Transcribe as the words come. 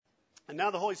And now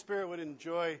the Holy Spirit would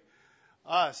enjoy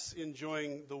us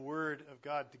enjoying the Word of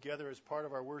God together as part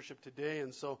of our worship today.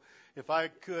 And so if I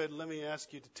could, let me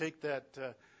ask you to take that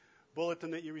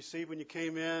bulletin that you received when you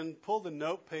came in, pull the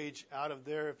note page out of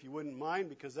there if you wouldn't mind,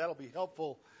 because that'll be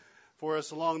helpful for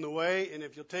us along the way. And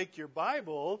if you'll take your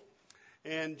Bible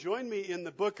and join me in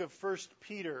the book of 1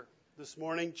 Peter this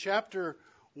morning, chapter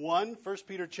 1, 1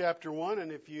 Peter chapter 1.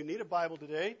 And if you need a Bible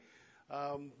today,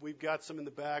 we've got some in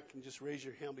the back, and just raise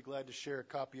your hand. I'll be glad to share a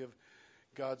copy of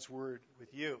God's Word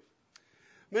with you.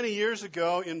 Many years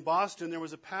ago in Boston, there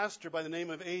was a pastor by the name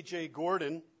of A.J.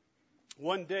 Gordon.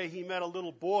 One day he met a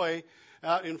little boy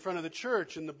out in front of the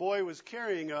church, and the boy was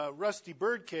carrying a rusty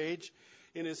bird cage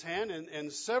in his hand,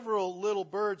 and several little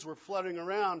birds were fluttering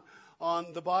around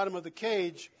on the bottom of the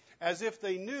cage as if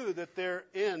they knew that their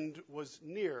end was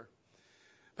near.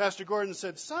 Pastor Gordon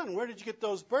said, "Son, where did you get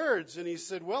those birds?" And he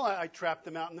said, "Well, I trapped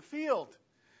them out in the field."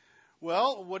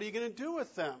 "Well, what are you going to do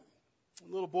with them?"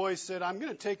 The little boy said, "I'm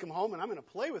going to take them home and I'm going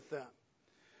to play with them."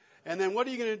 "And then what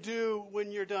are you going to do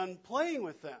when you're done playing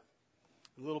with them?"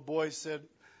 The little boy said,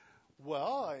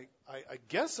 "Well, I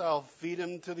guess I'll feed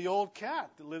them to the old cat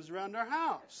that lives around our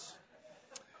house."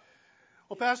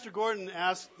 Well, Pastor Gordon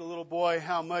asked the little boy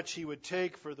how much he would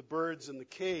take for the birds in the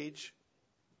cage.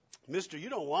 "Mister, you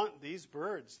don't want these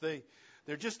birds.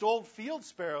 They're just old field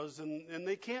sparrows and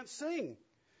they can't sing."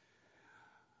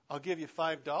 "I'll give you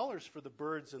 $5 for the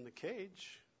birds in the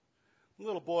cage." The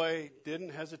little boy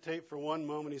didn't hesitate for one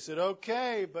moment. He said,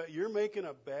 "Okay, but you're making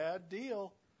a bad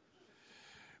deal."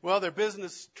 Well, their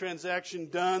business transaction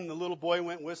done, the little boy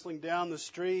went whistling down the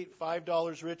street,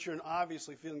 $5 richer, and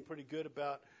obviously feeling pretty good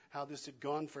about how this had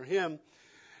gone for him.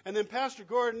 And then Pastor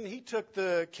Gordon, he took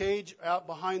the cage out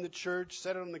behind the church,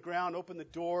 set it on the ground, opened the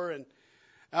door, and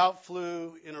out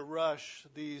flew in a rush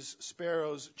these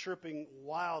sparrows, chirping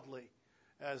wildly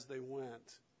as they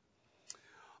went.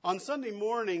 On Sunday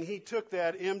morning, he took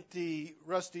that empty,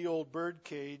 rusty old bird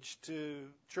cage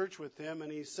to church with him,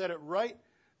 and he set it right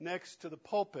next to the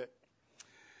pulpit.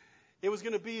 It was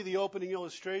going to be the opening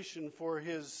illustration for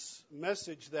his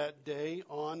message that day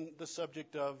on the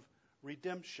subject of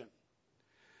redemption.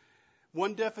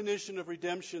 One definition of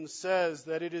redemption says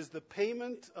that it is the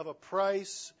payment of a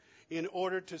price in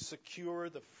order to secure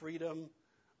the freedom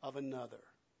of another.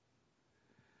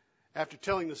 After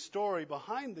telling the story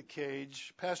behind the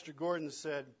cage, Pastor Gordon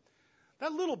said,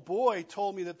 "That little boy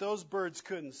told me that those birds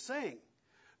couldn't sing.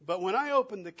 But when I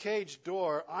opened the cage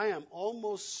door, I am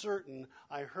almost certain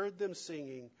I heard them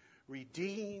singing,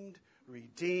 'Redeemed,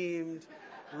 redeemed,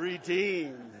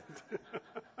 redeemed.'"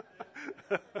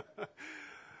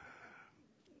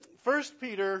 1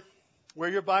 Peter, where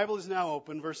your Bible is now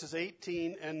open, verses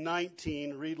 18 and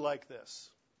 19 read like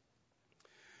this.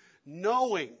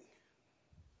 Knowing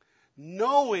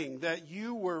that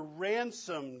you were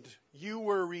ransomed, you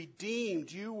were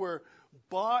redeemed, you were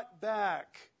bought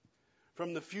back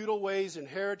from the futile ways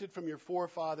inherited from your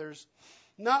forefathers,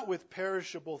 not with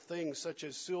perishable things such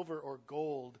as silver or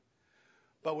gold,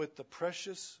 but with the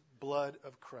precious blood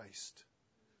of Christ,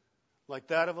 like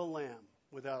that of a lamb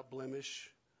without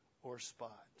blemish or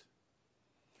spot.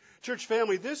 Church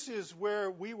family, this is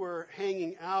where we were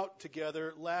hanging out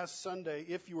together last Sunday,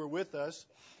 if you were with us,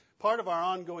 part of our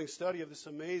ongoing study of this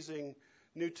amazing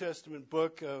New Testament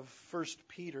book of 1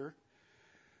 Peter.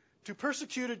 To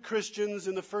persecuted Christians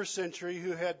in the first century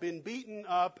who had been beaten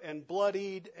up and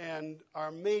bloodied and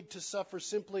are made to suffer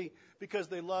simply because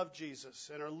they love Jesus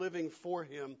and are living for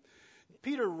Him,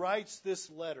 Peter writes this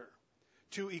letter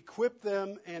to equip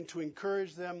them and to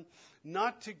encourage them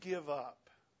not to give up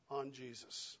on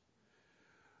Jesus.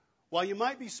 While you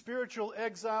might be spiritual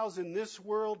exiles in this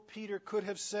world, Peter could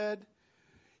have said,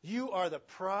 you are the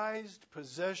prized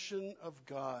possession of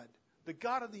God, the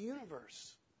God of the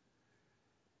universe.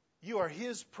 You are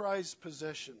His prized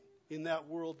possession in that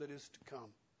world that is to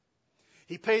come.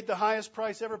 He paid the highest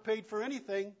price ever paid for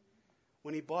anything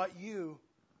when He bought you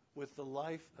with the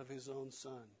life of His own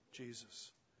Son,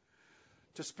 Jesus.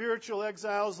 To spiritual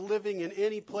exiles living in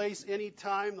any place, any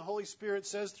time, the Holy Spirit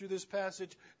says through this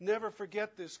passage, never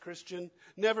forget this, Christian.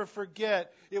 Never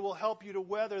forget. It will help you to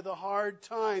weather the hard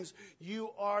times.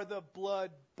 You are the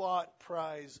blood-bought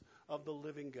prize of the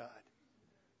living God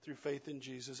through faith in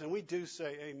Jesus. And we do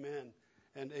say amen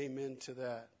and amen to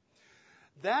that.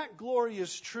 That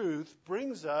glorious truth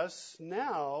brings us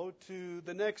now to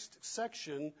the next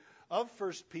section of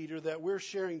 1 Peter that we're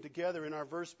sharing together in our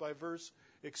verse-by-verse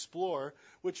explore,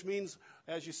 which means,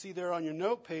 as you see there on your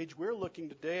note page, we're looking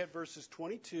today at verses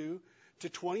 22 to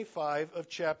 25 of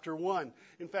chapter 1.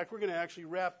 In fact, we're going to actually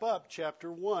wrap up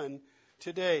chapter 1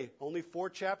 today. Only 4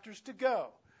 chapters to go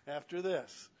after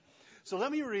this. So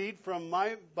let me read from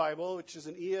my Bible, which is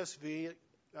an ESV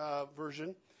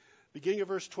version. Beginning of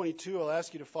verse 22, I'll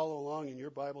ask you to follow along in your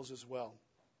Bibles as well.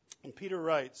 And Peter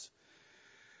writes,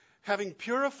 having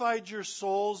purified your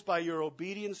souls by your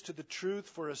obedience to the truth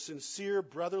for a sincere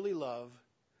brotherly love,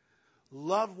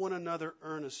 love one another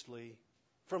earnestly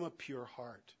from a pure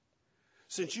heart,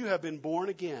 since you have been born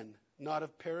again, not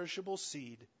of perishable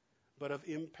seed, but of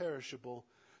imperishable,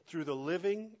 through the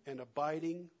living and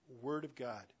abiding Word of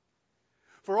God.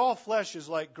 For all flesh is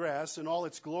like grass, and all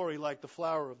its glory like the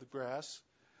flower of the grass.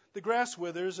 The grass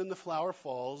withers and the flower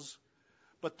falls,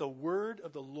 but the word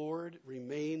of the Lord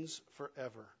remains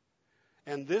forever.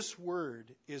 And this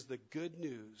word is the good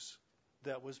news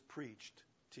that was preached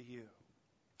to you.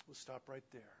 We'll stop right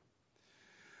there.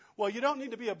 Well, you don't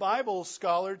need to be a Bible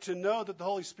scholar to know that the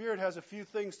Holy Spirit has a few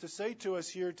things to say to us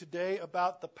here today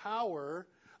about the power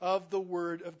of the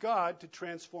Word of God to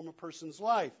transform a person's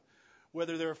life,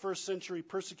 whether they're a first century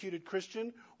persecuted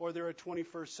Christian or they're a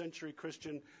 21st century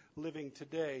Christian living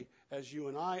today as you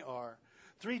and I are.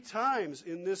 3 times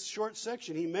in this short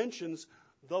section he mentions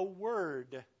the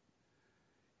Word.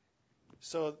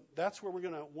 So that's where we're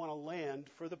going to want to land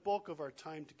for the bulk of our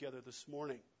time together this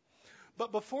morning.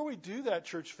 But before we do that,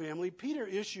 church family, Peter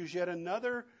issues yet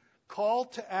another call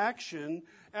to action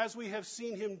as we have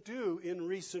seen him do in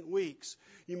recent weeks.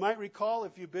 You might recall,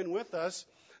 if you've been with us,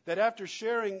 that after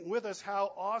sharing with us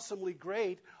how awesomely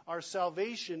great our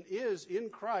salvation is in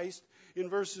Christ in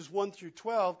verses 1 through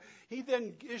 12, he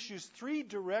then issues 3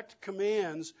 direct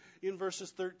commands in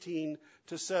verses 13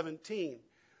 to 17.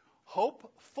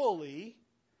 Hope fully,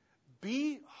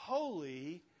 be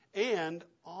holy, and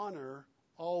honor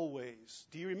always.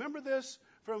 Do you remember this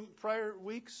from prior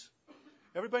weeks?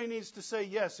 Everybody needs to say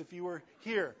yes if you were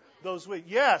here those weeks.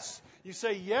 Yes. You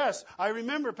say yes. I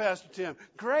remember, Pastor Tim.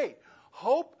 Great.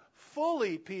 Hope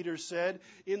fully, Peter said,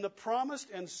 in the promised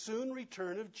and soon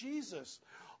return of Jesus.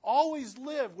 Always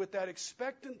live with that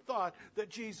expectant thought that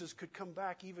Jesus could come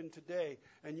back even today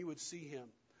and you would see him.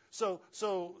 So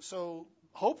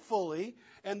hope fully,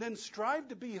 and then strive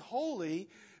to be holy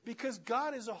because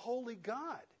God is a holy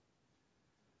God.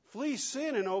 Flee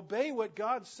sin and obey what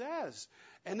God says.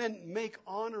 And then make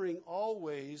honoring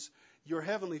always your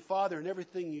Heavenly Father in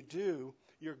everything you do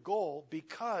your goal,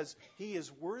 because He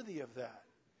is worthy of that.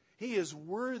 He is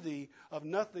worthy of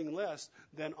nothing less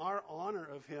than our honor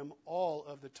of Him all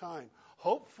of the time.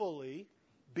 Hopefully,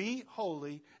 be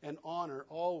holy, and honor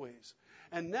always.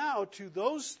 And now to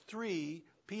those 3,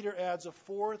 Peter adds a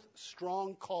 4th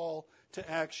strong call to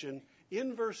action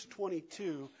in verse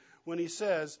 22 when he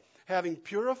says, having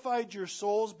purified your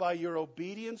souls by your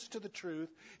obedience to the truth.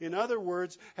 In other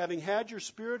words, having had your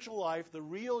spiritual life, the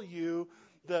real you,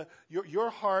 your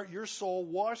heart, your soul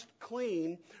washed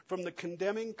clean from the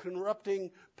condemning,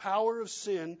 corrupting power of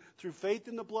sin through faith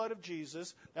in the blood of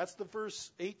Jesus. That's the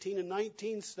verse 18 and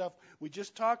 19 stuff we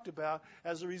just talked about.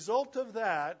 As a result of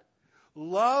that,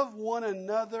 love one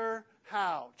another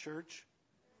how, church?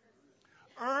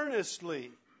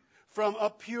 Earnestly, from a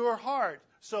pure heart.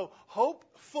 So hope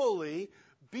fully,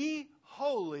 be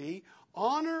holy,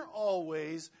 honor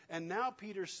always, and now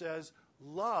Peter says,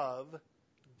 love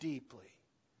deeply.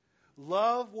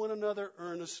 Love one another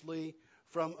earnestly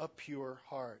from a pure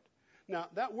heart. Now,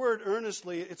 that word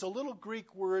earnestly, it's a little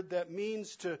Greek word that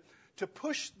means to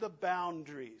push the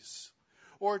boundaries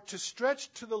or to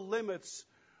stretch to the limits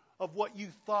of what you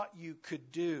thought you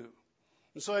could do.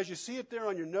 And so as you see it there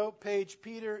on your note page,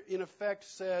 Peter, in effect,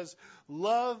 says,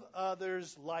 love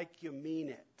others like you mean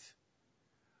it.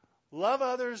 Love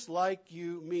others like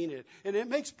you mean it. And it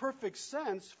makes perfect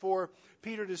sense for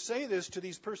Peter to say this to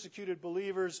these persecuted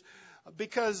believers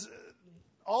because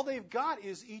all they've got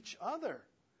is each other.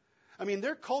 I mean,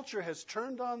 their culture has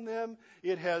turned on them.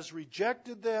 It has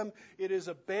rejected them. It has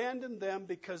abandoned them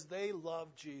because they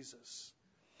love Jesus.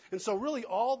 And so really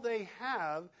all they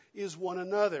have is one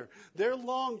another. Their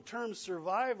long-term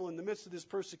survival in the midst of this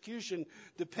persecution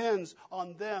depends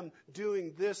on them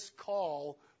doing this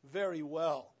call very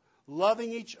well.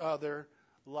 Loving each other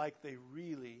like they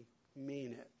really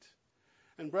mean it.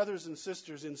 And brothers and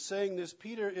sisters, in saying this,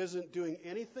 Peter isn't doing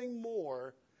anything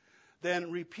more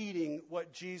than repeating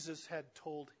what Jesus had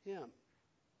told him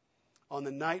on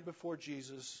the night before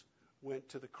Jesus went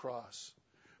to the cross.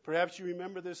 Perhaps you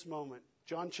remember this moment.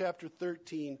 John chapter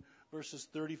 13, verses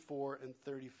 34 and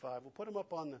 35. We'll put them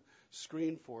up on the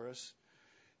screen for us.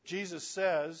 Jesus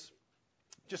says,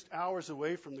 just hours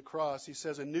away from the cross, he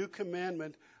says, a new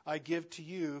commandment I give to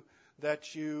you,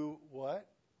 that you, what?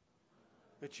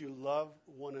 That you love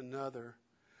one another,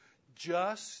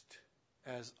 just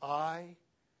as I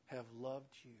have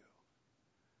loved you.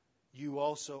 you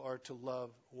also are to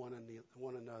love one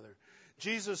another.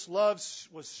 Jesus' love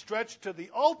was stretched to the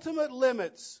ultimate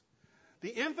limits. The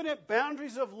infinite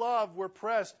boundaries of love were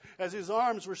pressed as his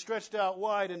arms were stretched out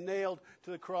wide and nailed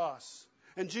to the cross.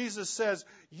 And Jesus says,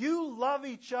 you love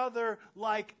each other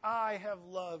like I have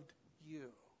loved you.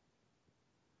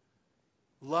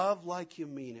 Love like you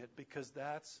mean it, because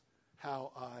that's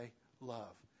how I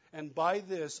love. And by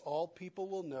this, all people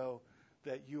will know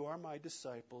that you are my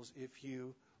disciples if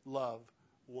you love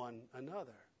one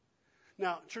another.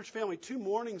 Now, church family, 2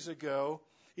 mornings ago,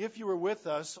 if you were with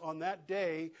us on that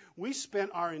day, we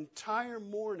spent our entire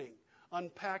morning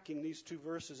unpacking these 2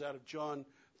 verses out of John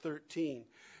 13.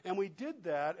 And we did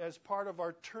that as part of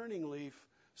our Turning Leaf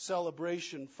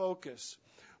celebration focus.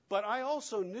 But I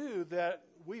also knew that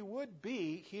we would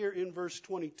be here in verse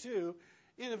 22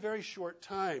 in a very short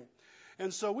time.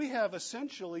 And so we have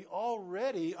essentially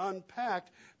already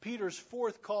unpacked Peter's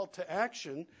 4th call to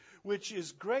action, which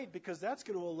is great because that's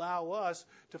going to allow us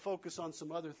to focus on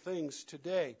some other things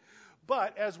today.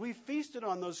 But as we feasted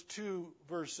on those 2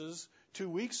 verses 2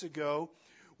 weeks ago,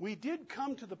 we did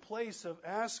come to the place of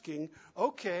asking,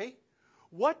 okay,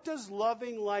 what does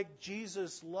loving like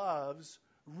Jesus loves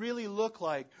really look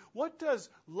like? What does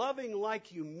loving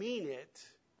like you mean it,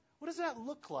 what does that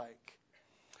look like?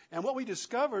 And what we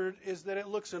discovered is that it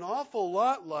looks an awful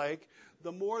lot like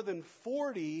the more than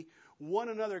 40 one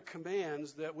another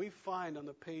commands that we find on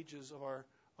the pages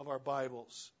of our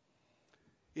Bibles.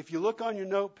 If you look on your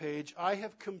note page, I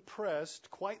have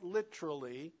compressed quite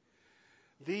literally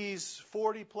these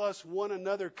 40 plus one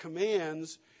another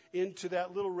commands into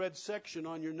that little red section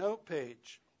on your note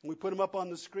page. We put them up on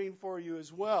the screen for you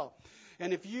as well.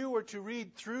 And if you were to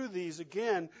read through these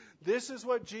again, this is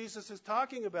what Jesus is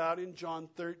talking about in John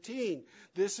 13.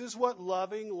 This is what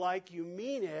loving like you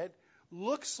mean it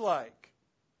looks like.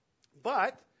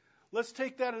 But let's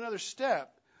take that another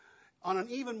step. On an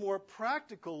even more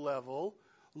practical level,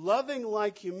 loving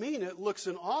like you mean it looks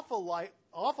an awful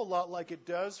lot like it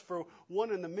does for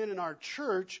one of the men in our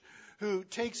church who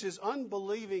takes his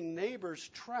unbelieving neighbor's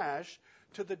trash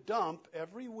to the dump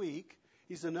every week.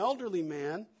 He's an elderly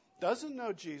man, doesn't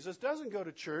know Jesus, doesn't go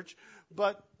to church,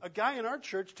 but a guy in our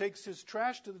church takes his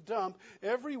trash to the dump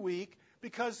every week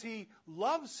because he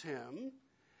loves him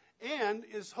and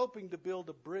is hoping to build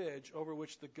a bridge over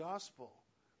which the gospel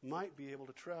might be able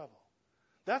to travel.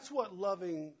 That's what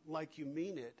loving like you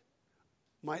mean it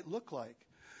might look like.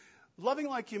 Loving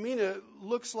like you mean it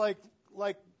looks like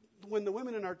when the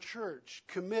women in our church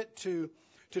commit to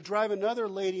drive another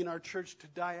lady in our church to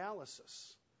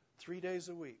dialysis 3 days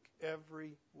a week,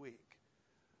 every week.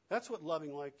 That's what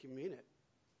loving like you mean it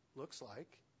looks like.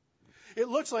 It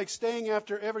looks like staying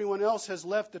after everyone else has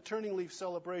left the Turning Leaf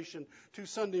celebration 2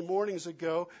 Sunday mornings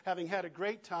ago, having had a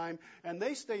great time, and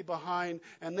they stay behind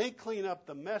and they clean up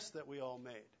the mess that we all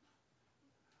made.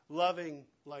 Loving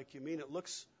like you mean it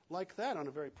looks like that on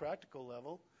a very practical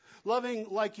level. Loving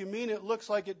like you mean it looks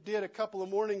like it did a couple of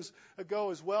mornings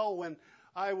ago as well when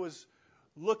I was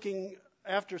looking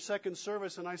after second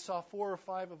service and I saw 4 or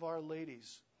 5 of our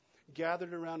ladies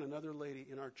gathered around another lady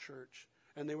in our church,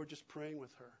 and they were just praying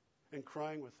with her and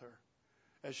crying with her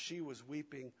as she was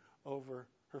weeping over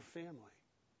her family.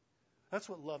 That's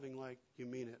what loving like you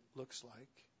mean it looks like.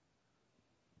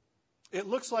 It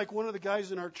looks like one of the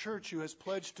guys in our church who has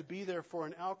pledged to be there for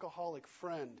an alcoholic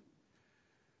friend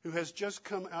who has just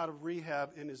come out of rehab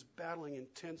and is battling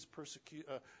intense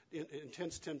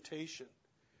temptation.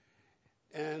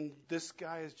 And this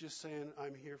guy is just saying,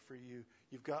 I'm here for you.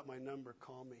 You've got my number.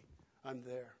 Call me. I'm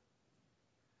there.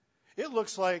 It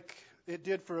looks like it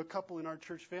did for a couple in our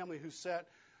church family who sat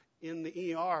in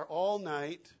the ER all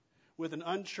night with an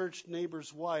unchurched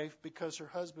neighbor's wife because her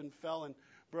husband fell and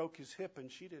broke his hip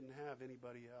and she didn't have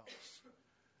anybody else.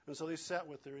 And so they sat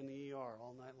with her in the ER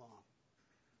all night long.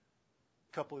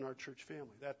 A couple in our church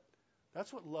family.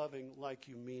 That's what loving like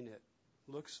you mean it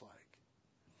looks like.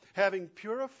 Having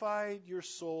purified your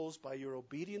souls by your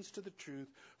obedience to the truth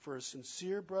for a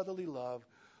sincere brotherly love,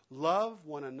 love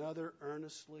one another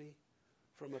earnestly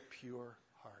from a pure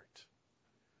heart.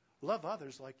 Love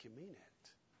others like you mean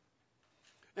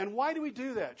it. And why do we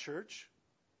do that, church?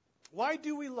 Why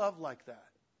do we love like that?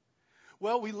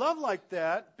 Well, we love like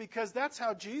that because that's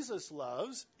how Jesus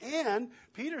loves. And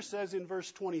Peter says in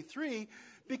verse 23,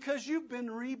 because you've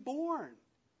been reborn.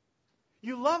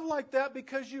 You love like that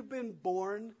because you've been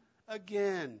born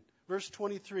again. Verse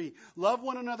 23, love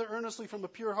one another earnestly from a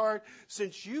pure heart,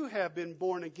 since you have been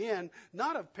born again,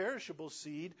 not of perishable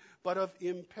seed, but of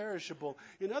imperishable.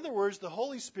 In other words, the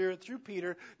Holy Spirit, through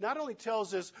Peter, not only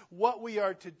tells us what we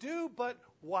are to do, but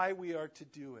why we are to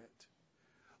do it.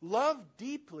 Love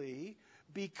deeply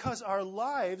because our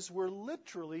lives were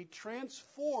literally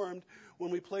transformed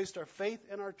when we placed our faith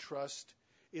and our trust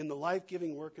in the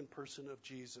life-giving work and person of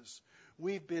Jesus.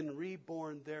 We've been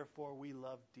reborn, therefore we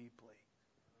love deeply.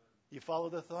 You follow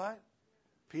the thought?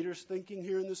 Peter's thinking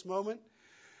here in this moment.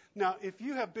 Now, if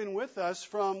you have been with us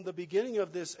from the beginning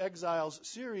of this Exiles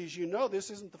series, you know this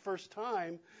isn't the first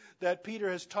time that Peter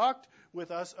has talked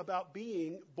with us about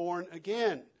being born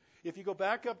again. If you go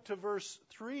back up to verse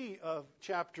 3 of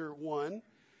chapter 1,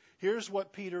 here's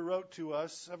what Peter wrote to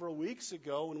us several weeks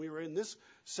ago when we were in this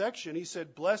section. He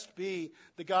said, "Blessed be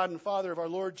the God and Father of our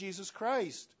Lord Jesus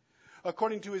Christ.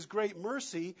 According to his great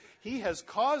mercy, he has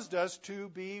caused us to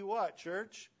be" what,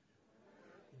 church?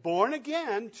 Born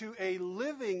again to a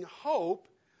living hope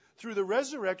through the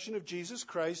resurrection of Jesus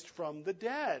Christ from the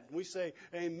dead. We say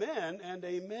amen and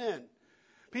amen.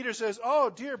 Peter says, oh,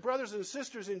 dear brothers and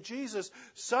sisters in Jesus,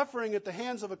 suffering at the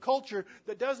hands of a culture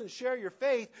that doesn't share your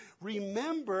faith,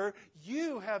 remember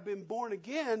you have been born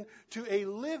again to a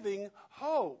living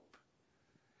hope.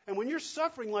 And when you're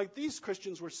suffering like these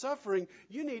Christians were suffering,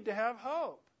 you need to have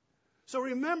hope. So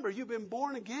remember, you've been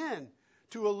born again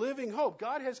to a living hope.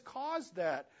 God has caused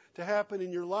that to happen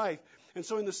in your life. And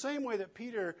so in the same way that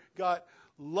Peter got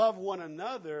love one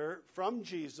another from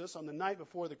Jesus on the night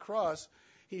before the cross,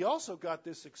 he also got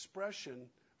this expression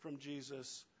from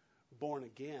Jesus, born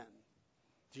again.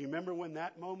 Do you remember when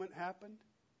that moment happened?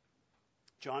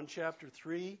 John chapter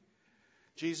 3.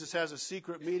 Jesus has a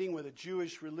secret meeting with a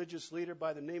Jewish religious leader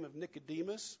by the name of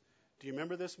Nicodemus. Do you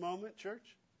remember this moment, church?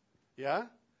 Yeah?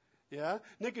 Yeah?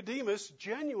 Nicodemus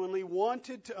genuinely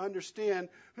wanted to understand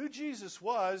who Jesus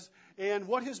was and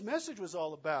what his message was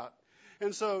all about.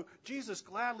 And so Jesus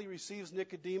gladly receives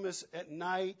Nicodemus at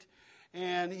night,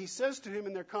 and he says to him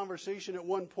in their conversation at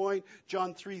one point,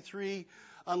 John 3:3,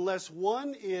 unless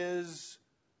one is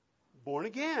born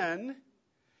again,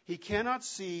 he cannot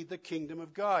see the kingdom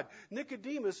of God.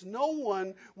 Nicodemus, no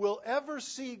one will ever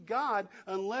see God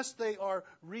unless they are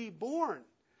reborn.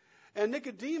 And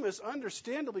Nicodemus,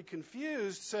 understandably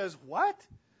confused, says, What?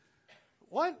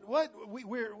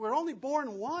 We're only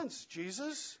born once,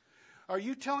 Jesus. Are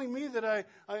you telling me that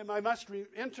I must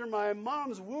enter my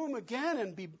mom's womb again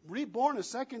and be reborn a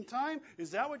second time?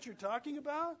 Is that what you're talking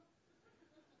about?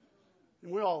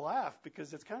 And we all laugh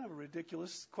because it's kind of a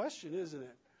ridiculous question, isn't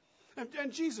it?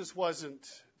 And Jesus wasn't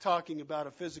talking about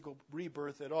a physical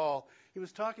rebirth at all. He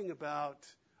was talking about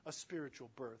a spiritual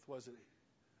birth, wasn't he?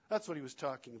 That's what he was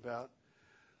talking about.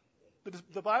 But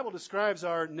the Bible describes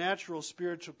our natural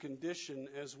spiritual condition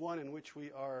as one in which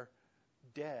we are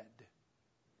dead.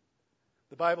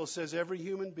 The Bible says every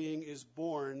human being is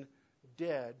born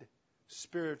dead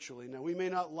spiritually. Now, we may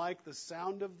not like the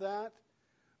sound of that,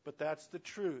 but that's the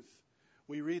truth.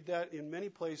 We read that in many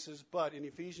places, but in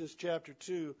Ephesians chapter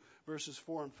 2, verses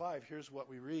 4 and 5, here's what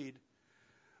we read.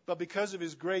 But because of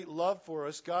his great love for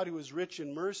us, God, who is rich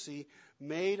in mercy,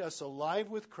 made us alive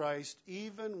with Christ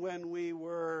even when we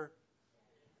were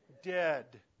dead.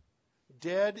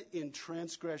 Dead in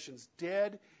transgressions,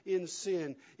 dead in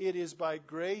sin. It is by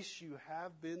grace you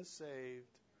have been saved.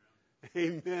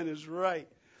 Amen is right.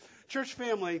 Church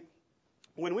family,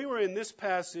 when we were in this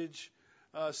passage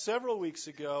several weeks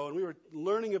ago and we were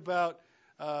learning about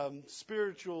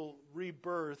spiritual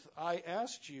rebirth, I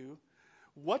asked you,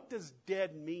 what does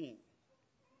dead mean?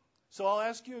 So I'll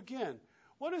ask you again.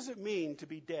 What does it mean to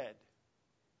be dead?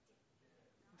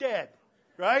 Dead,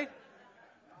 right?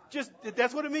 Just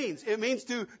that's what it means. It means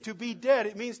to be dead.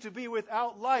 It means to be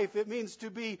without life. It means to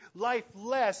be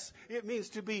lifeless. It means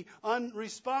to be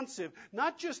unresponsive.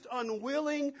 Not just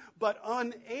unwilling, but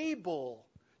unable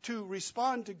to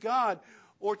respond to God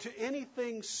or to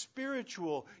anything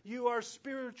spiritual. You are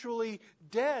spiritually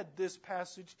dead, this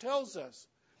passage tells us.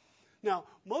 Now,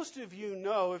 most of you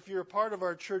know, if you're a part of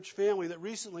our church family, that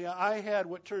recently I had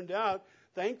what turned out,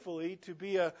 thankfully, to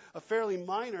be a fairly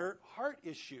minor heart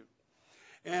issue.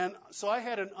 And so I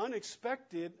had an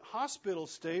unexpected hospital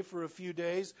stay for a few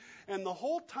days. And the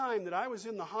whole time that I was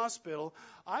in the hospital,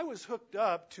 I was hooked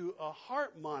up to a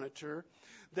heart monitor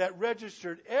that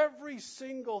registered every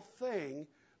single thing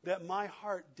that my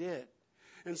heart did.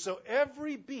 And so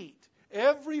every beat,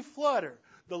 every flutter,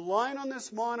 the line on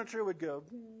this monitor would go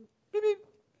beep, beep,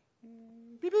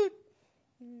 beep, beep,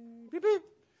 beep, beep.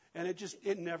 And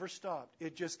it never stopped.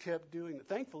 It just kept doing it.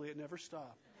 Thankfully, it never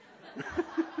stopped.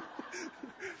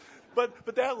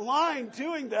 But that line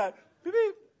doing that, beep,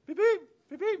 beep, beep, beep,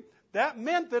 beep, beep, that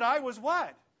meant that I was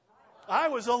what? I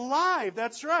was alive.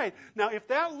 That's right. Now, if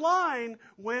that line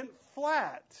went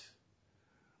flat,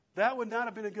 that would not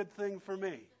have been a good thing for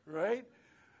me, right?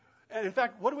 And in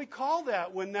fact, what do we call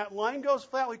that? When that line goes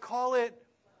flat, we call it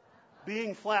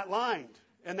Being flatlined.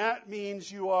 And that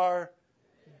means you are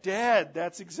dead.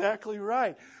 That's exactly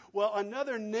right. Well,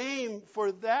 another name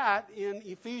for that in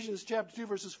Ephesians chapter 2,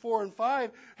 verses 4 and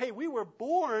 5, hey, we were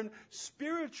born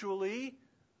spiritually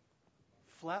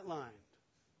flatlined.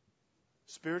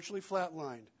 Spiritually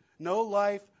flatlined. No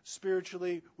life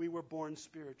spiritually. We were born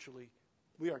spiritually.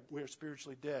 We are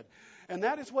spiritually dead. And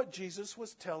that is what Jesus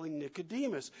was telling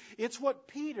Nicodemus. It's what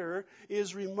Peter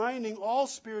is reminding all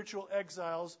spiritual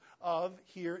exiles of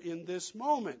here in this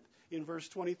moment, in verse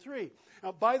 23.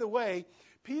 Now, by the way,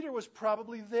 Peter was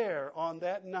probably there on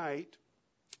that night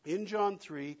in John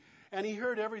 3, and he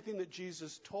heard everything that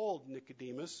Jesus told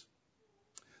Nicodemus.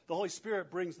 The Holy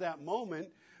Spirit brings that moment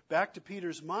back to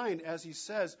Peter's mind as he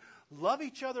says, love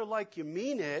each other like you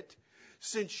mean it,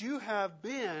 since you have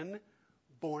been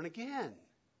born again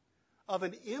of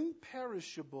an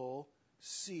imperishable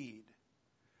seed.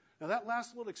 Now that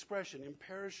last little expression,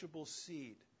 imperishable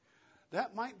seed,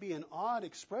 that might be an odd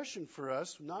expression for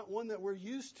us, not one that we're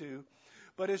used to,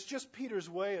 but it's just Peter's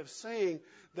way of saying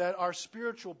that our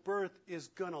spiritual birth is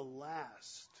going to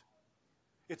last.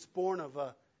 It's born of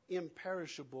an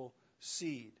imperishable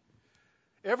seed.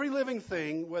 Every living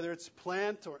thing, whether it's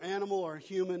plant or animal or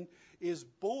human, is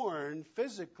born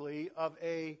physically of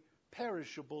a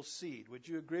perishable seed. Would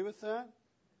you agree with that?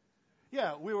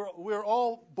 Yeah, we're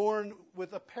all born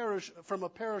with from a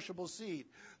perishable seed.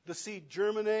 The seed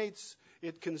germinates,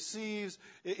 it conceives,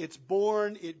 it's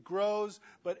born, it grows,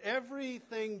 but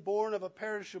everything born of a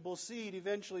perishable seed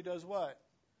eventually does what?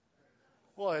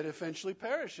 Well, it eventually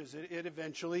perishes. It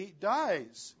eventually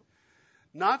dies.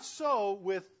 Not so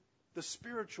with the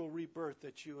spiritual rebirth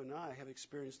that you and I have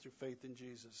experienced through faith in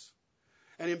Jesus.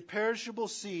 An imperishable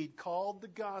seed called the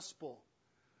gospel,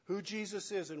 who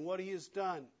Jesus is and what he has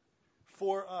done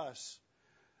for us.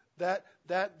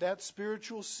 That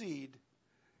spiritual seed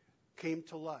came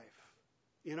to life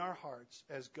in our hearts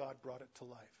as God brought it to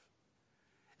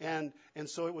life. And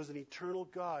so it was an eternal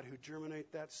God who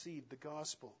germinated that seed, the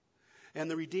gospel.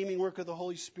 And the redeeming work of the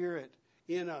Holy Spirit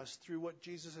in us through what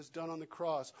Jesus has done on the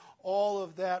cross. All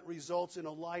of that results in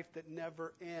a life that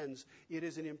never ends. It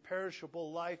is an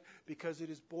imperishable life because it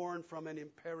is born from an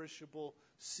imperishable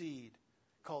seed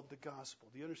called the gospel.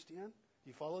 Do you understand? Do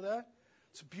you follow that?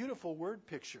 It's a beautiful word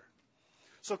picture.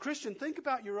 So, Christian, think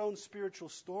about your own spiritual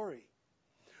story.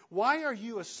 Why are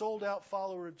you a sold-out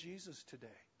follower of Jesus today?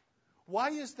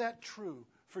 Why is that true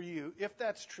for you, if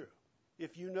that's true?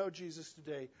 If you know Jesus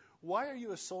today, why are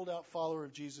you a sold-out follower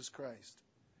of Jesus Christ?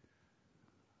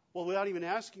 Well, without even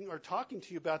asking or talking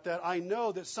to you about that, I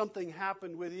know that something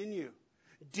happened within you,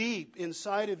 deep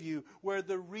inside of you, where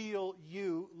the real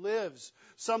you lives.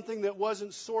 Something that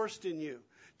wasn't sourced in you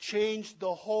changed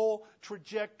the whole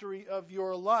trajectory of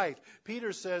your life.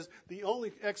 Peter says the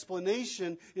only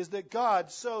explanation is that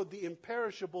God sowed the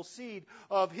imperishable seed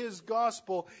of his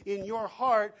gospel in your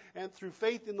heart and through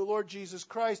faith in the Lord Jesus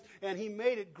Christ, and he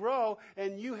made it grow,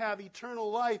 and you have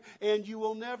eternal life, and you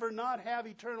will never not have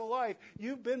eternal life.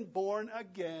 You've been born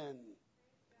again.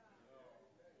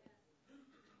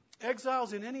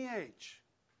 Exiles in any age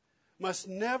must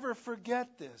never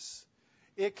forget this.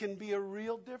 It can be a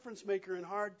real difference maker in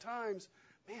hard times.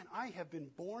 Man, I have been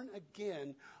born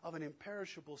again of an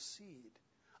imperishable seed.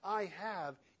 I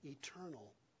have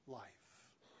eternal life.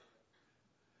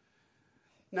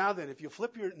 Now then, if you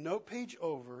flip your note page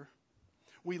over,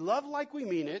 we love like we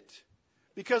mean it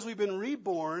because we've been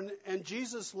reborn and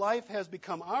Jesus' life has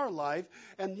become our life.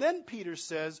 And then Peter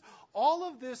says, all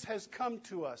of this has come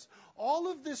to us. All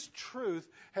of this truth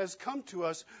has come to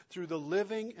us through the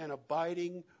living and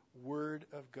abiding Word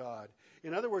of God.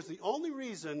 In other words, the only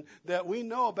reason that we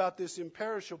know about this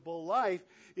imperishable life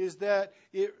is that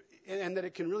it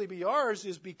can really be ours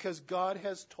is because God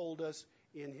has told us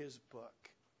in his book.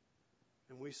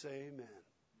 And we say amen.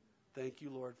 Thank you,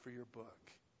 Lord, for your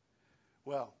book.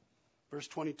 Well, verse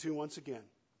 22 once again.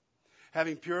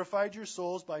 Having purified your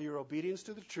souls by your obedience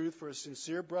to the truth for a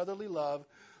sincere brotherly love,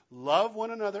 love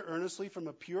one another earnestly from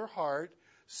a pure heart,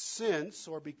 since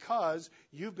or because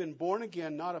you've been born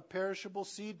again, not of perishable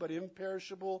seed, but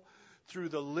imperishable, through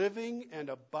the living and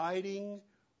abiding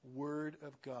Word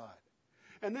of God.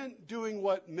 And then doing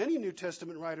what many New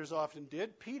Testament writers often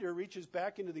did, Peter reaches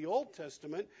back into the Old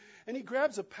Testament and he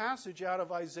grabs a passage out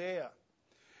of Isaiah.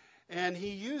 And he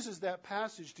uses that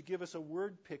passage to give us a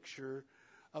word picture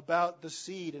about the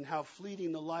seed and how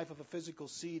fleeting the life of a physical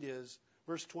seed is.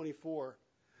 Verse 24.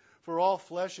 For all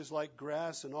flesh is like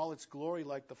grass, and all its glory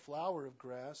like the flower of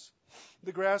grass.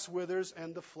 The grass withers,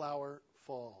 and the flower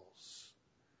falls.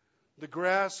 The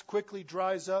grass quickly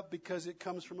dries up because it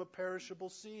comes from a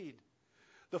perishable seed.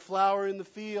 The flower in the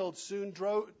field soon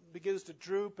begins to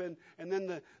droop, and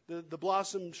then the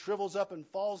blossom shrivels up and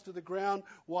falls to the ground.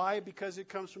 Why? Because it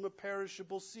comes from a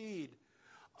perishable seed.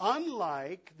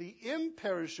 Unlike the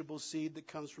imperishable seed that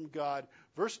comes from God.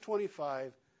 Verse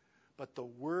 25, but the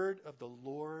word of the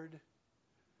Lord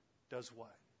does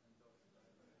what?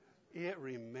 It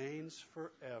remains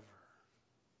forever.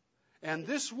 And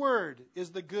this word is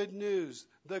the good news,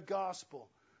 the gospel,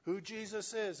 who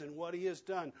Jesus is and what he has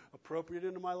done, appropriate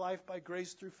into my life by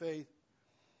grace through faith,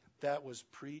 that was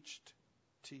preached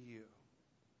to you.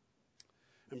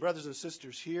 And brothers and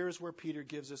sisters, here's where Peter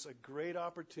gives us a great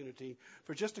opportunity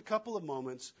for just a couple of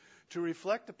moments to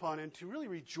reflect upon and to really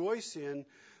rejoice in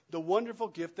the wonderful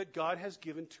gift that God has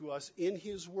given to us in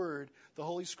his word, the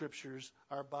Holy Scriptures,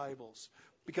 our Bibles.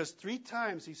 Because 3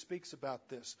 times he speaks about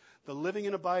this. The living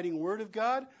and abiding word of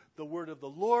God, the word of the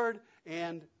Lord,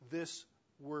 and this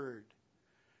word.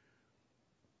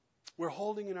 We're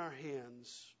holding in our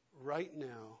hands right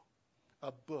now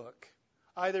a book,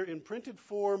 either in printed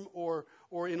form or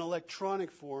in electronic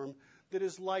form, that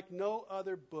is like no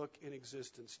other book in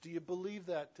existence. Do you believe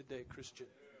that today, Christian?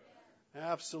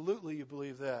 Absolutely you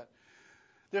believe that.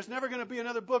 There's never going to be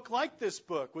another book like this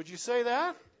book. Would you say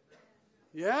that?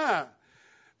 Yeah.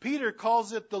 Peter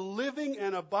calls it the living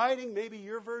and abiding, maybe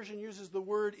your version uses the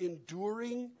word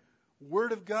enduring,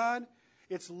 Word of God.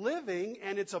 It's living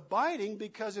and it's abiding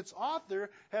because its author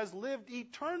has lived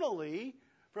eternally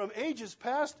from ages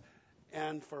past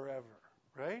and forever,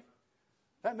 right?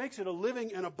 That makes it a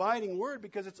living and abiding word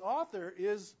because its author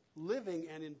is living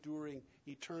and enduring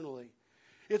eternally.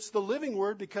 It's the living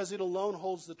word because it alone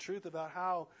holds the truth about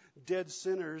how dead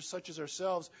sinners such as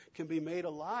ourselves can be made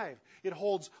alive. It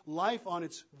holds life on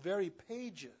its very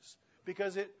pages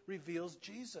because it reveals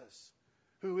Jesus,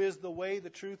 who is the way, the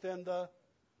truth, and the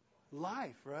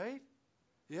life, right?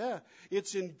 Yeah.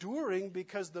 It's enduring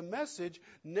because the message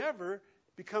never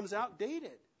becomes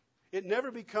outdated. It never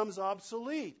becomes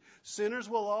obsolete. Sinners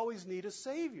will always need a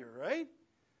Savior, right?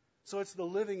 So it's the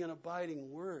living and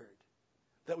abiding word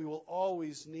that we will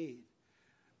always need.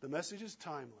 The message is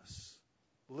timeless,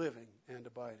 living and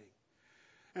abiding.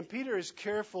 And Peter is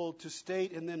careful to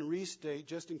state and then restate,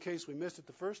 just in case we missed it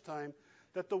the first time,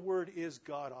 that the word is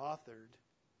God-authored.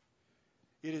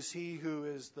 It is he who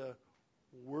is the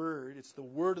word. It's the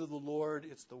word of the Lord.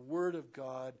 It's the word of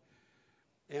God.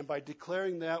 And by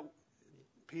declaring that,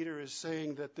 Peter is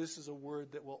saying that this is a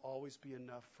word that will always be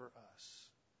enough for us.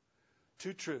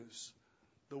 2 truths.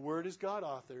 The word is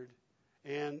God-authored,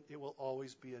 and it will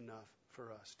always be enough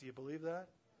for us. Do you believe that?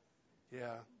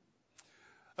 Yeah.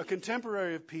 A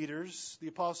contemporary of Peter's, the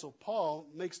Apostle Paul,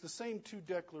 makes the same 2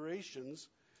 declarations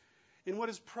in what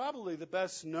is probably the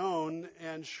best known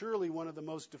and surely one of the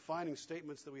most defining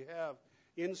statements that we have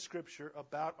in Scripture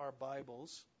about our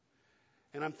Bibles.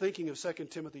 And I'm thinking of 2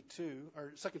 Timothy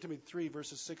 3,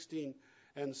 verses 16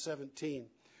 and 17.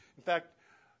 In fact,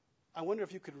 I wonder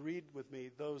if you could read with me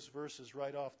those verses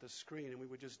right off the screen, and we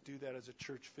would just do that as a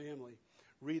church family.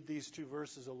 Read these 2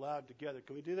 verses aloud together.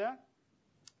 Can we do that?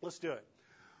 Let's do it.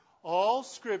 All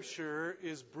Scripture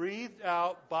is breathed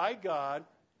out by God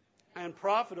and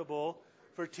profitable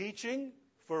for teaching,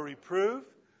 for reproof,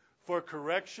 for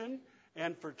correction,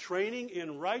 and for training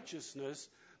in righteousness,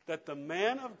 that the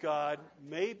man of God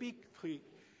may be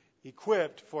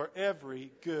equipped for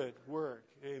every good work.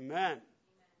 Amen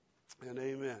and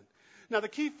amen. Now, the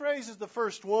key phrase is the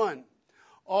first one.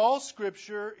 All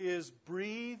Scripture is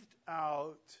breathed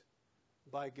out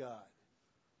by God.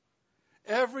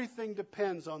 Everything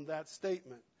depends on that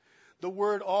statement. The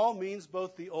word all means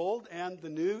both the Old and the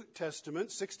New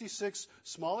Testament, 66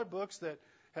 smaller books that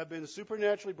have been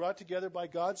supernaturally brought together by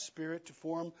God's Spirit to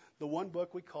form the one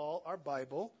book we call our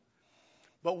Bible.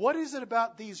 But what is it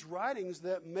about these writings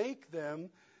that make them,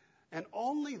 and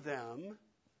only them,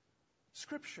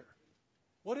 Scripture?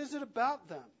 What is it about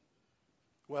them?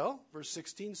 Well, verse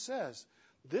 16 says,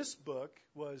 this book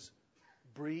was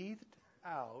breathed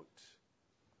out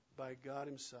by God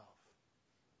himself.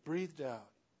 Breathed out.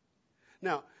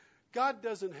 Now, God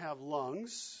doesn't have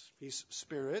lungs. He's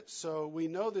spirit. So we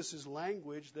know this is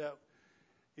language that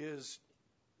is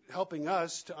helping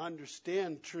us to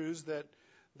understand truths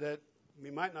that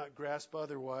we might not grasp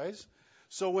otherwise.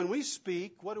 So when we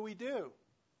speak, what do?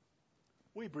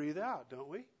 We breathe out, don't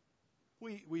we?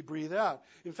 We breathe out.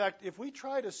 In fact, if we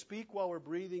try to speak while we're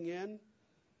breathing in,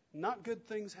 not good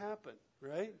things happen,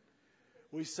 right?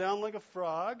 We sound like a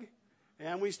frog,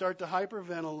 and we start to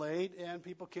hyperventilate, and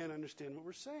people can't understand what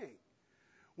we're saying.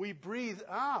 We breathe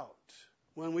out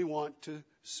when we want to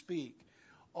speak.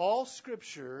 All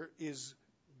Scripture is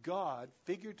God,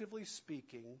 figuratively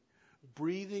speaking,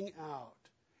 breathing out.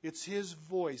 It's His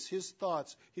voice, His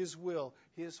thoughts, His will,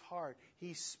 His heart.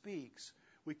 He speaks.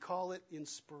 We call it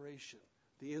inspiration,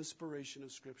 the inspiration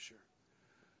of Scripture.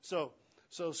 So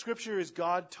Scripture is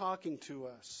God talking to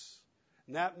us.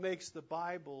 And that makes the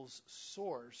Bible's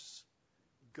source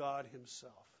God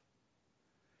Himself.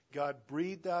 God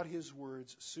breathed out His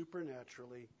words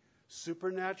supernaturally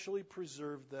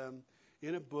preserved them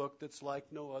in a book that's like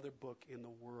no other book in the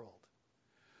world.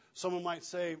 Someone might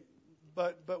say,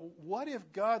 but what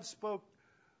if God spoke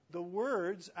the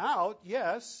words out?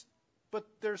 Yes, but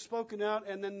they're spoken out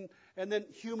and then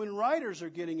human writers are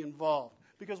getting involved,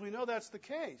 because we know that's the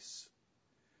case.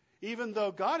 Even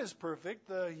though God is perfect,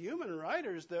 the human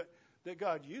writers that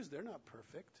God used, they're not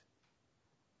perfect.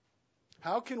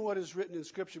 How can what is written in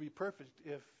Scripture be perfect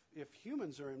if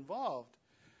humans are involved?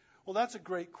 Well, that's a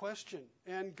great question,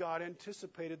 and God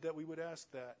anticipated that we would ask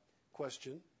that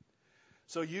question.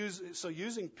 So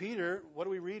using Peter, what do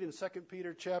we read in 2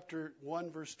 Peter chapter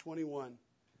 1, verse 21?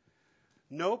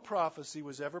 No prophecy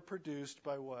was ever produced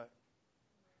by what?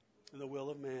 The will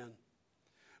of man.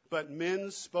 But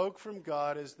men spoke from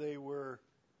God as they were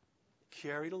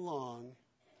carried along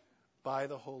by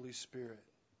the Holy Spirit.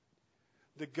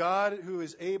 The God who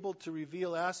is able to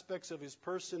reveal aspects of His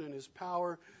person and His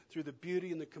power through the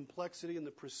beauty and the complexity and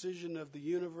the precision of the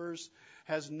universe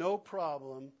has no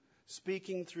problem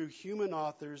speaking through human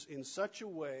authors in such a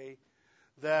way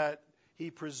that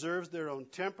He preserves their own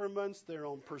temperaments, their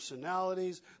own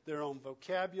personalities, their own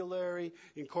vocabulary,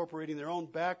 incorporating their own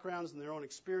backgrounds and their own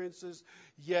experiences,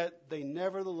 yet they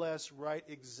nevertheless write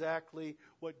exactly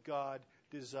what God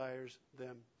desires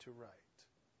them to write.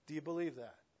 Do you believe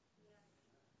that?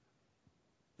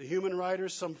 The human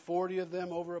writers, some 40 of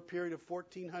them over a period of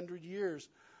 1,400 years,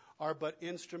 are but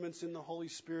instruments in the Holy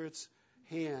Spirit's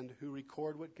hand who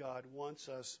record what God wants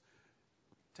us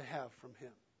to have from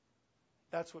Him.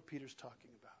 That's what Peter's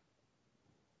talking about.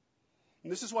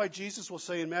 And this is why Jesus will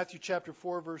say in Matthew chapter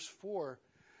 4, verse 4,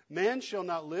 man shall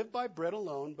not live by bread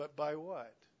alone, but by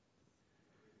what?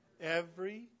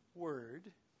 Every word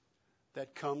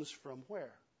that comes from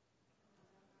where?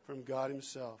 From God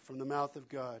Himself, from the mouth of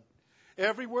God.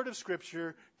 Every word of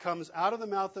Scripture comes out of the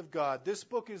mouth of God. This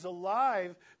book is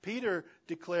alive, Peter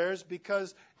declares,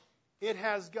 because it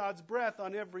has God's breath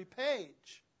on every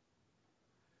page.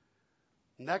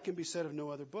 And that can be said of no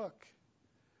other book.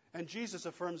 And Jesus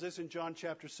affirms this in John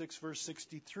chapter 6, verse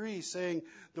 63, saying,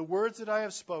 the words that I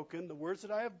have spoken, the words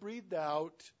that I have breathed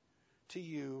out to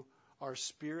you are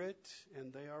spirit,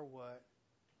 and they are what?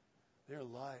 They're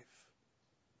life.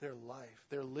 They're life.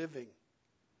 They're living.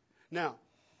 Now,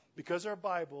 because our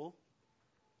Bible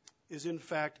is in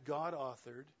fact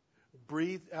God-authored,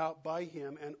 breathed out by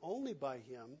Him, and only by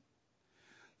Him,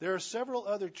 there are several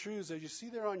other truths, as you see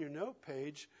there on your note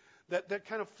page, that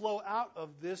kind of flow out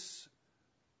of this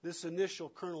initial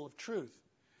kernel of truth,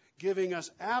 giving us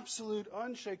absolute,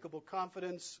 unshakable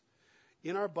confidence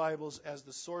in our Bibles as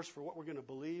the source for what we're going to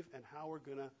believe and how we're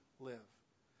going to live.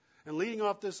 And leading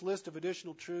off this list of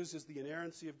additional truths is the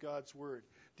inerrancy of God's Word.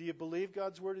 Do you believe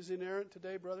God's Word is inerrant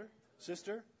today, brother,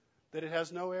 sister? That it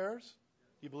has no errors?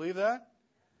 You believe that?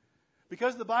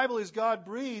 Because the Bible is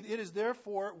God-breathed, it is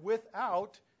therefore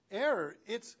without error.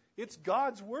 It's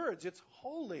God's words. It's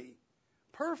holy,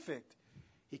 perfect.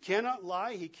 He cannot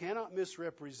lie. He cannot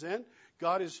misrepresent.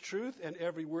 God is truth, and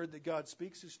every word that God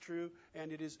speaks is true,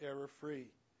 and it is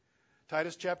error-free.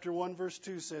 Titus chapter 1, verse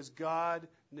 2 says, God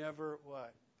never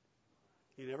what?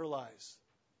 He never lies.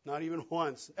 Not even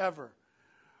once, ever.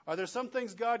 Are there some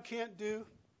things God can't do?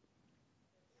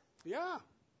 Yeah,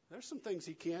 there's some things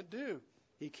He can't do.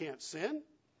 He can't sin.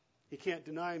 He can't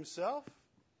deny Himself.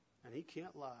 And He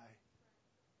can't lie.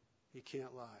 He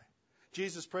can't lie.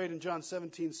 Jesus prayed in John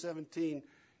 17:17,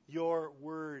 your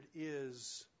word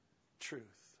is truth.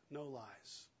 No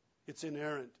lies. It's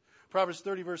inerrant. Proverbs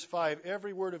 30, verse 5,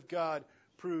 every word of God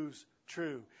proves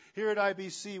true. Here at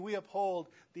IBC, we uphold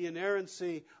the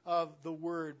inerrancy of the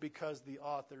Word because the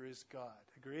author is God.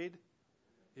 Agreed?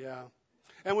 Yeah.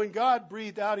 And when God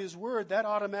breathed out His Word, that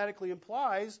automatically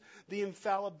implies the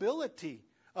infallibility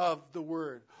of the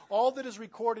Word. All that is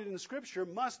recorded in Scripture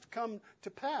must come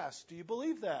to pass. Do you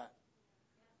believe that?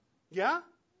 Yeah?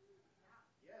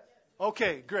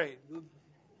 Okay, great.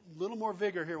 A little more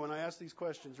vigor here when I ask these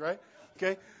questions, right?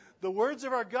 Okay. The words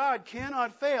of our God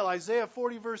cannot fail. Isaiah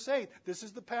 40, verse 8. This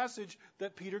is the passage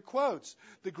that Peter quotes.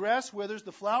 The grass withers,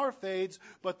 the flower fades,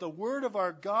 but the word of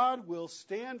our God will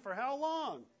stand for how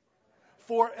long?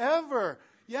 Forever.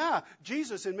 Yeah,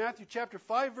 Jesus in Matthew chapter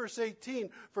 5, verse 18,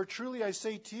 for truly I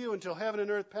say to you, until heaven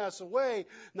and earth pass away,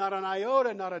 not an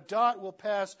iota, not a dot will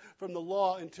pass from the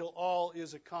law until all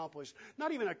is accomplished.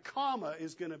 Not even a comma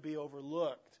is going to be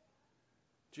overlooked,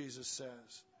 Jesus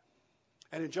says.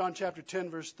 And in John chapter 10,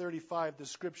 verse 35, the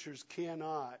scriptures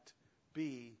cannot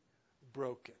be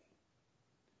broken.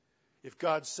 If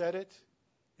God said it,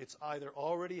 it's either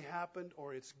already happened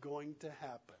or it's going to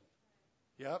happen.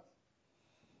 Yep.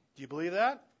 Do you believe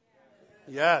that?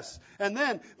 Yes. And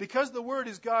then, because the Word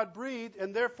is God-breathed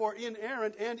and therefore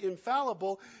inerrant and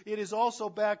infallible, it is also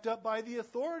backed up by the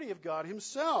authority of God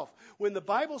Himself. When the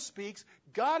Bible speaks,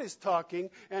 God is talking,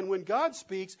 and when God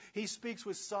speaks, He speaks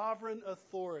with sovereign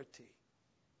authority.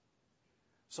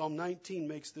 Psalm 19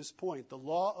 makes this point. The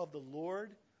law of the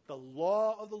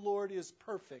Lord is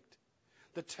perfect.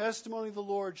 The testimony of the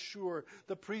Lord sure.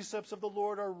 The precepts of the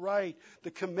Lord are right.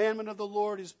 The commandment of the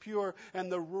Lord is pure.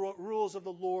 And the rules of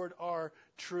the Lord are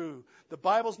true. The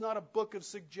Bible's not a book of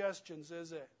suggestions,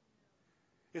 is it?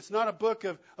 It's not a book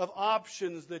of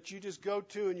options that you just go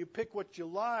to and you pick what you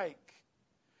like.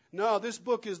 No, this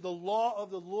book is the law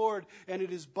of the Lord, and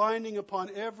it is binding upon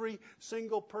every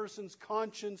single person's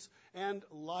conscience and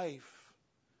life.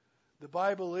 The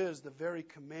Bible is the very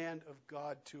command of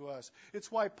God to us.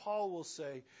 It's why Paul will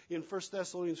say in 1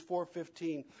 Thessalonians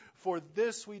 4:15, for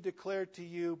this we declare to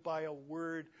you by a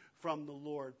word from the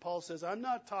Lord. Paul says, I'm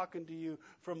not talking to you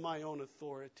from my own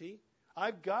authority.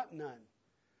 I've got none.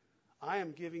 I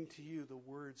am giving to you the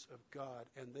words of God,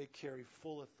 and they carry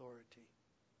full authority.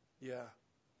 Yeah.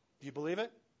 Do you believe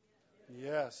it?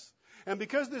 Yes. And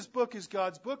because this book is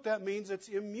God's book, that means it's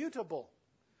immutable.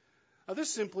 Now,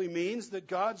 this simply means that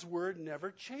God's Word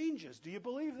never changes. Do you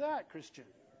believe that, Christian?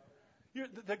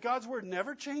 That God's Word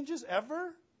never changes,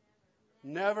 ever?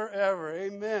 Never, ever.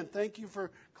 Amen. Thank you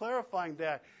for clarifying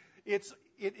that.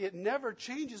 It never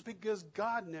changes because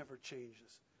God never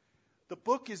changes. The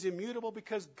book is immutable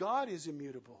because God is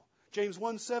immutable. James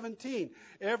 1:17,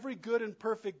 every good and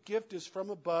perfect gift is from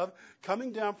above,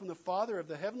 coming down from the Father of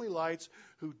the heavenly lights,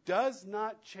 who does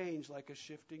not change like a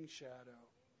shifting shadow.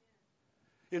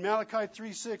 In Malachi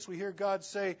 3:6, we hear God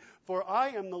say, for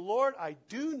I am the Lord, I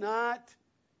do not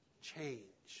change.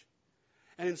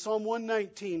 And in Psalm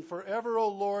 119, forever, O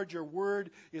Lord, your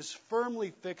word is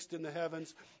firmly fixed in the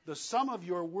heavens. The sum of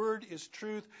your word is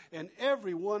truth, and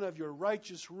every one of your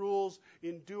righteous rules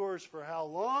endures for how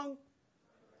long?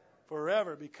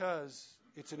 Forever, because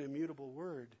it's an immutable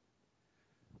word.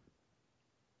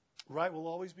 Right will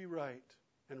always be right,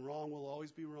 and wrong will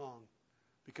always be wrong,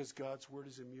 because God's word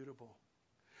is immutable.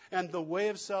 And the way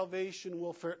of salvation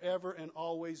will forever and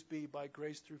always be by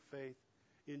grace through faith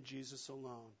in Jesus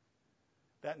alone.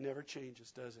 That never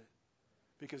changes, does it?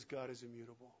 Because God is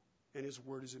immutable, and His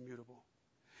word is immutable.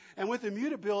 And with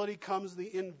immutability comes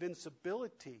the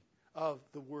invincibility of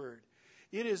the word.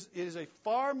 It is a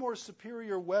far more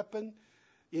superior weapon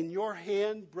in your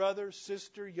hand, brother,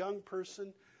 sister, young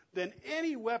person, than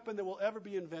any weapon that will ever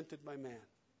be invented by man.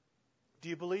 Do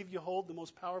you believe you hold the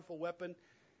most powerful weapon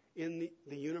in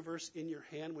the universe in your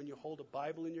hand when you hold a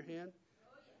Bible in your hand?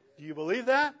 Do you believe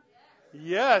that?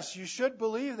 Yes, you should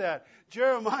believe that.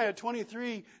 Jeremiah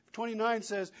 23:29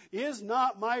 says, is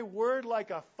not my word like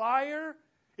a fire?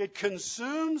 It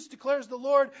consumes, declares the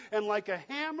Lord, and like a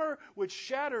hammer which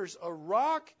shatters a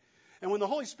rock. And when the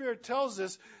Holy Spirit tells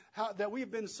us that we've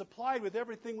been supplied with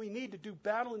everything we need to do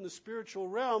battle in the spiritual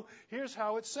realm, here's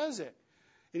how it says it.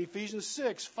 In Ephesians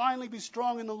 6, finally be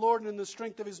strong in the Lord and in the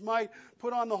strength of His might.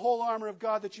 Put on the whole armor of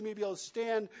God that you may be able to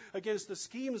stand against the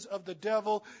schemes of the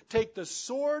devil. Take the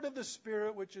sword of the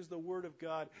Spirit, which is the Word of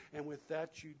God, and with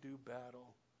that you do battle.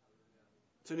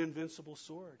 It's an invincible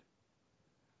sword.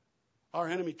 Our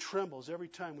enemy trembles every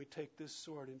time we take this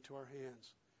sword into our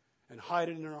hands and hide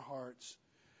it in our hearts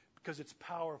because it's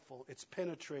powerful, it's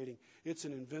penetrating, it's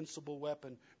an invincible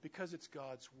weapon because it's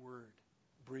God's Word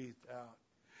breathed out.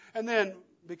 And then,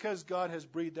 because God has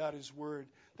breathed out His Word,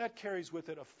 that carries with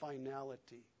it a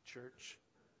finality, church.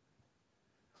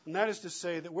 And that is to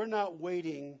say that we're not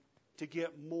waiting to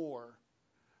get more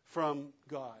from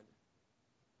God.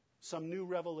 Some new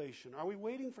revelation. Are we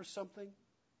waiting for something?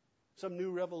 Some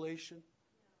new revelation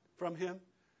from Him?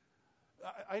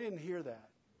 I didn't hear that.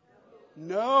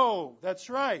 No, that's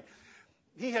right.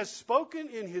 He has spoken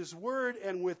in His Word,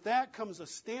 and with that comes a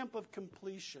stamp of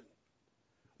completion.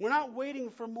 We're not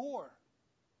waiting for more.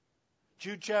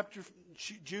 Jude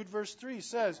verse 3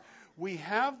 says, we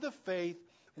have the faith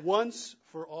once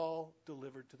for all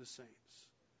delivered to the saints.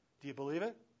 Do you believe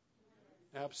it?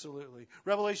 Absolutely.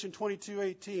 Revelation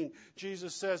 22:18,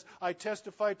 Jesus says, I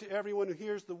testify to everyone who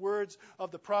hears the words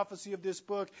of the prophecy of this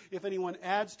book. If anyone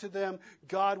adds to them,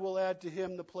 God will add to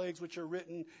him the plagues which are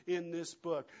written in this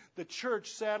book. The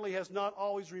church, sadly, has not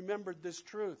always remembered this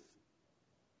truth.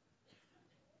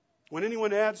 When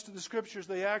anyone adds to the Scriptures,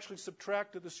 they actually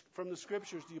subtract from the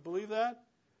Scriptures. Do you believe that?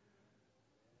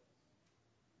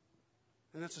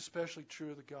 And that's especially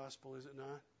true of the gospel, is it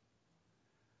not?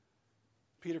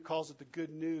 Peter calls it the good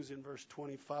news in verse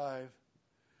 25.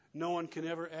 No one can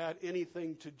ever add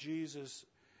anything to Jesus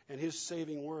and his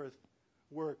saving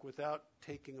work without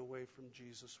taking away from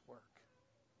Jesus' work.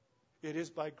 It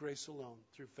is by grace alone,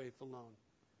 through faith alone,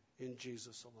 in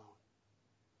Jesus alone.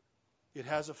 It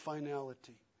has a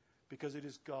finality because it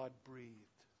is God-breathed,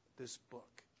 this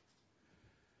book.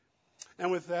 And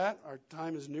with that, our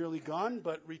time is nearly gone,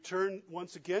 but return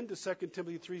once again to 2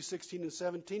 Timothy 3:16 and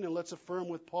 17, and let's affirm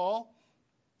with Paul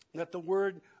that the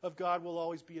Word of God will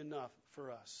always be enough for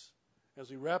us. As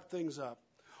we wrap things up,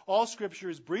 all Scripture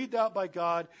is breathed out by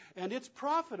God, and it's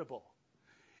profitable.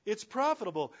 It's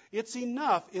profitable. It's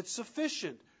enough. It's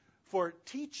sufficient for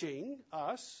teaching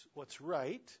us what's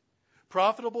right.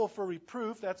 Profitable for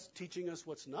reproof, that's teaching us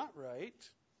what's not right.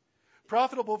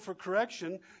 Profitable for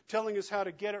correction, telling us how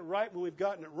to get it right when we've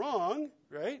gotten it wrong,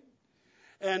 right?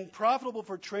 And profitable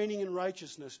for training in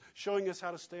righteousness, showing us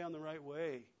how to stay on the right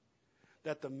way.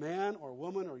 That the man or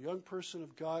woman or young person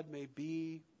of God may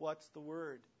be, what's the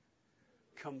word?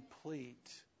 Complete.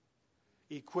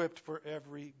 Equipped for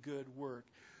every good work.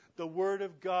 The Word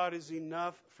of God is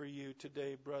enough for you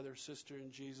today, brother, sister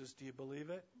in Jesus. Do you believe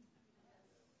it?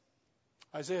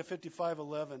 Isaiah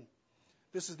 55:11.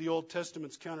 This is the Old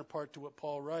Testament's counterpart to what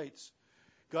Paul writes.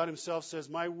 God himself says,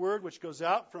 my word which goes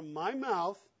out from my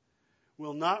mouth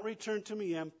will not return to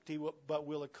me empty, but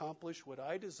will accomplish what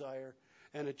I desire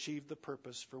and achieve the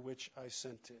purpose for which I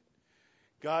sent it.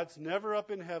 God's never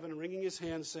up in heaven wringing his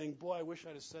hands saying, boy, I wish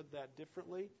I'd have said that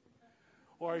differently.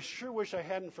 Or I sure wish I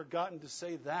hadn't forgotten to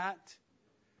say that.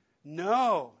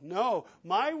 No.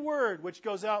 My word, which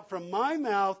goes out from my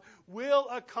mouth, will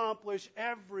accomplish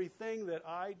everything that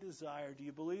I desire. Do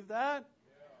you believe that?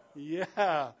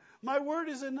 Yeah. My word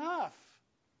is enough.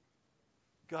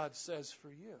 God says for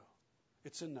you,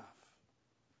 it's enough.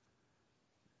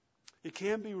 It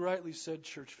can be rightly said,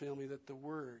 church family, that the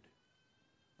Word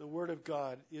of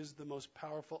God, is the most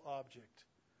powerful object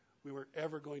we were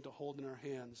ever going to hold in our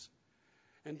hands.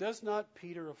 And does not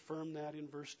Peter affirm that in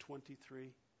verse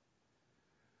 23?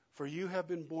 For you have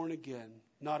been born again,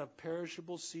 not of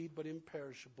perishable seed, but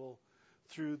imperishable,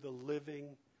 through the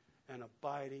living and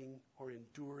abiding or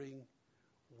enduring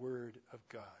Word of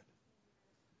God.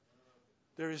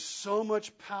 There is so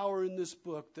much power in this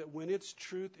book that when its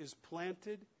truth is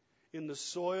planted in the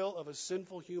soil of a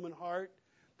sinful human heart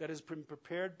that has been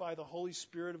prepared by the Holy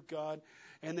Spirit of God,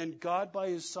 and then God by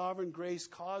his sovereign grace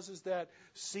causes that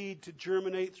seed to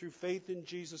germinate through faith in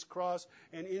Jesus' cross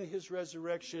and in his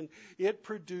resurrection, it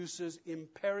produces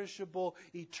imperishable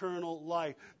eternal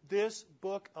life. This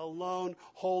book alone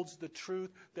holds the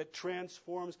truth that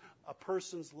transforms a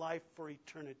person's life for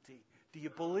eternity. Do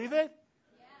you believe it?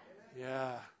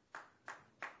 Yeah.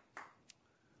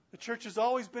 The church has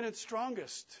always been its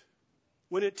strongest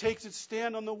when it takes its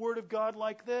stand on the Word of God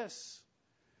like this.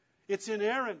 It's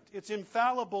inerrant, it's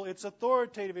infallible, it's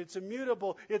authoritative, it's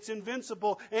immutable, it's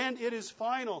invincible, and it is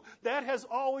final. That has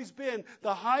always been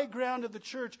the high ground of the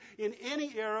church in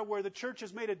any era where the church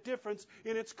has made a difference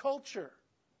in its culture.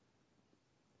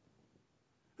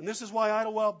 And this is why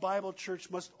Idlewild Bible Church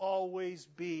must always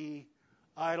be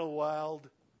Idlewild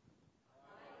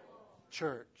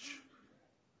Church.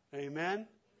 Amen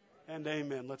and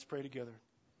amen. Let's pray together.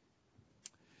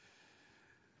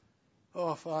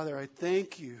 Oh, Father, I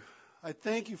thank you. I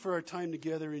thank you for our time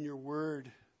together in your Word,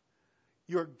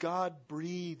 your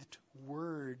God-breathed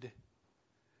Word.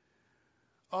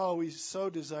 Oh, we so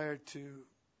desire to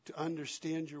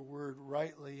understand your Word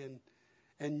rightly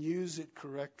and use it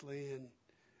correctly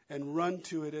and run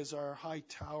to it as our high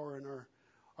tower and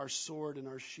our sword and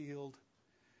our shield.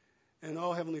 And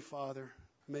oh, Heavenly Father,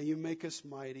 may you make us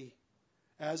mighty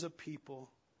as a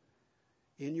people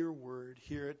in your Word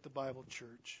here at the Bible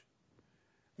Church.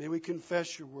 May we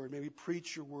confess your word. May we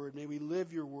preach your word. May we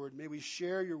live your word. May we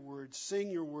share your word,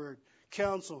 sing your word,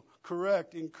 counsel,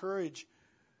 correct, encourage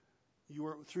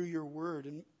through your word.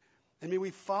 And may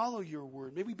we follow your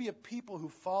word. May we be a people who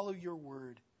follow your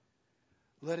word,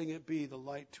 letting it be the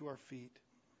light to our feet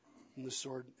and the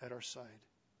sword at our side.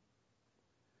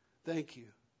 Thank you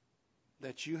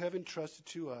that you have entrusted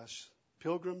to us,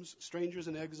 pilgrims, strangers,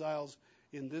 and exiles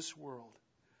in this world,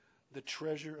 the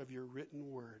treasure of your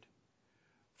written word.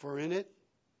 For in it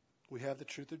we have the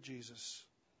truth of Jesus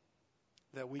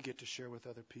that we get to share with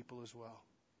other people as well.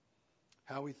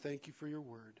 How we thank you for your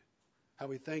word. How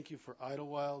we thank you for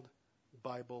Idlewild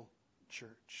Bible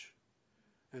Church.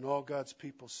 And all God's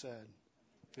people said,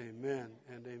 amen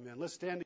and amen. Let's stand